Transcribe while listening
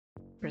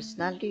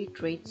Personality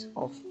traits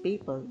of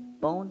people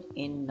born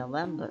in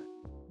November.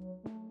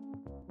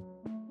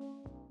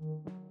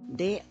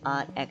 They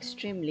are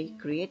extremely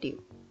creative.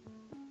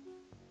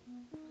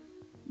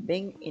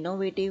 Being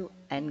innovative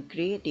and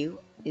creative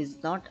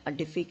is not a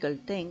difficult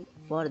thing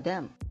for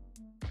them.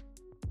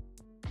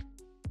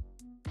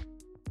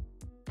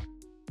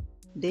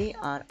 They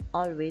are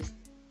always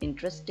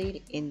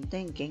interested in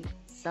thinking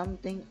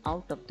something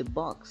out of the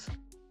box.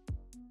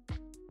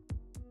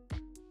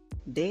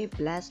 They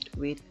blessed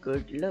with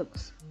good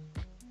looks.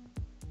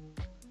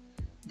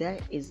 There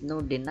is no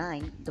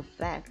denying the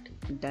fact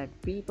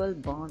that people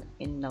born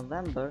in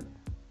November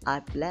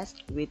are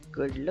blessed with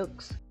good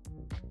looks.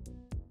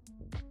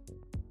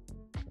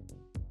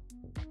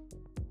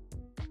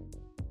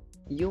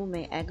 You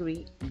may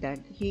agree that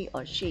he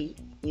or she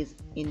is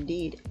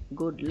indeed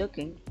good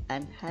looking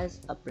and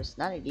has a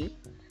personality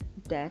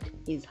that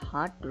is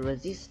hard to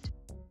resist.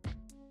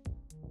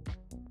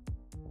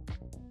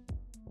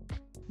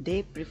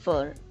 They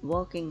prefer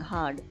working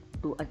hard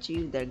to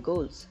achieve their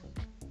goals.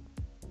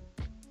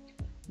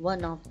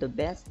 One of the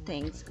best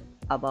things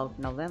about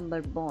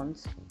November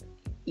borns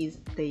is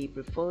they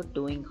prefer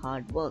doing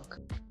hard work.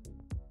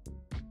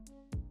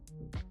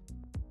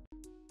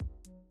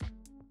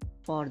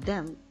 For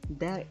them,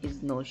 there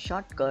is no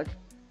shortcut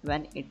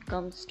when it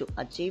comes to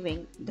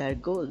achieving their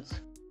goals.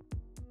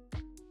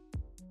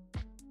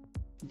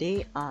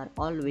 They are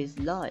always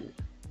loyal.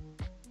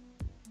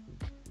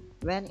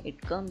 When it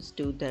comes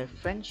to their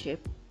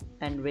friendship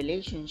and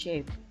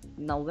relationship,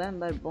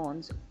 November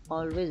bonds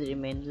always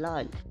remain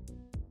loyal.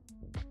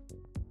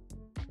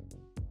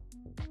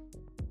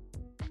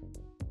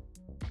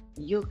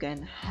 You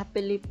can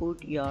happily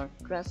put your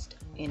trust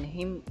in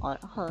him or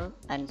her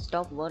and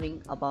stop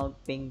worrying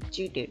about being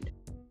cheated.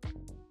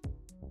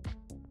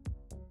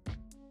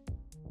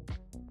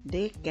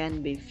 They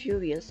can be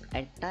furious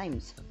at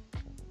times.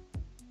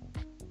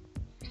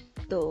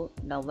 Though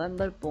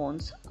November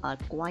bonds are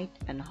quiet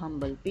and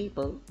humble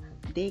people,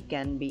 they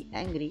can be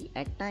angry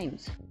at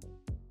times.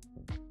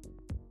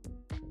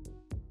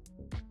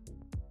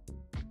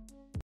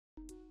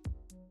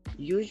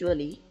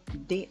 Usually,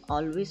 they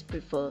always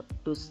prefer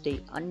to stay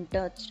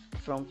untouched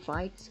from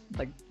fights,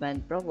 but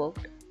when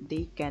provoked,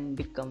 they can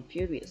become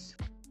furious.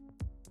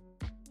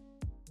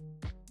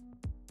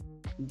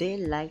 They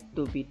like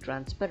to be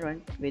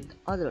transparent with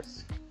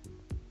others.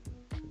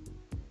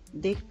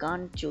 They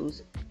can't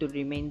choose to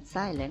remain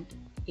silent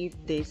if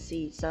they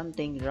see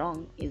something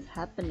wrong is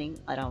happening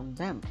around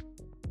them.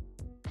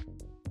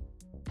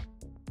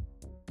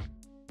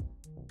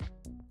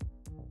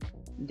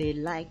 They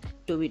like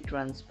to be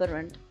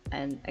transparent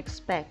and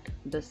expect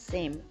the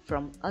same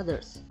from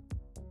others.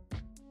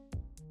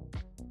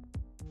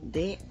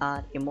 They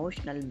are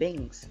emotional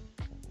beings.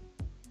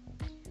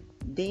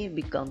 They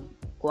become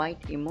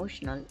quite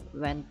emotional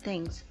when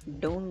things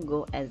don't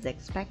go as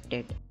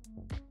expected.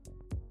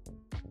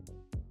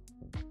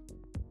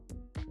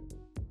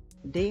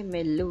 They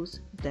may lose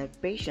their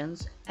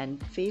patience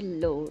and feel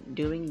low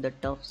during the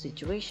tough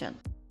situation.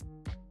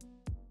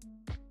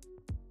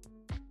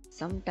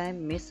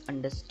 Sometimes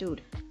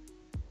misunderstood.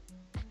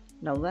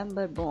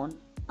 November born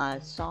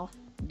are soft,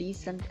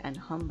 decent and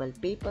humble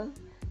people.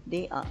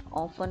 They are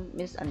often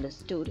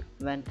misunderstood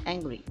when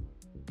angry.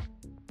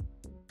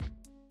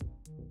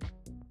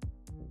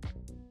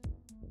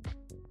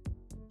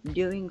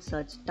 During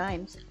such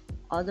times,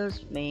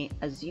 others may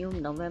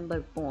assume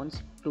November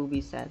borns to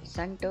be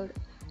self-centered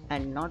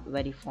and not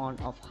very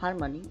fond of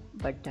harmony,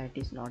 but that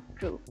is not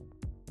true.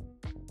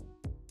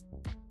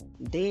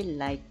 They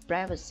like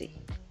privacy.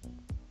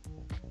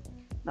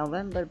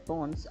 November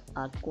borns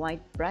are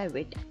quite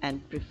private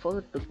and prefer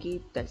to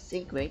keep their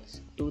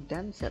secrets to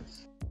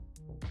themselves.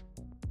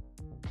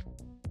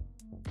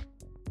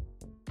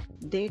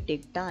 They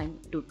take time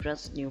to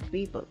trust new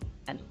people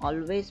and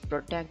always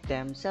protect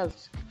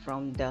themselves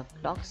from the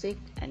toxic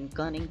and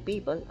cunning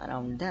people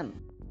around them.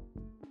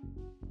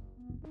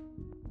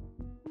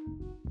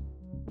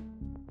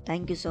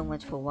 Thank you so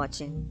much for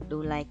watching.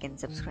 Do like and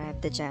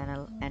subscribe the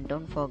channel and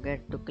don't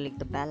forget to click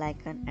the bell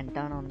icon and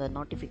turn on the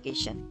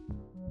notification.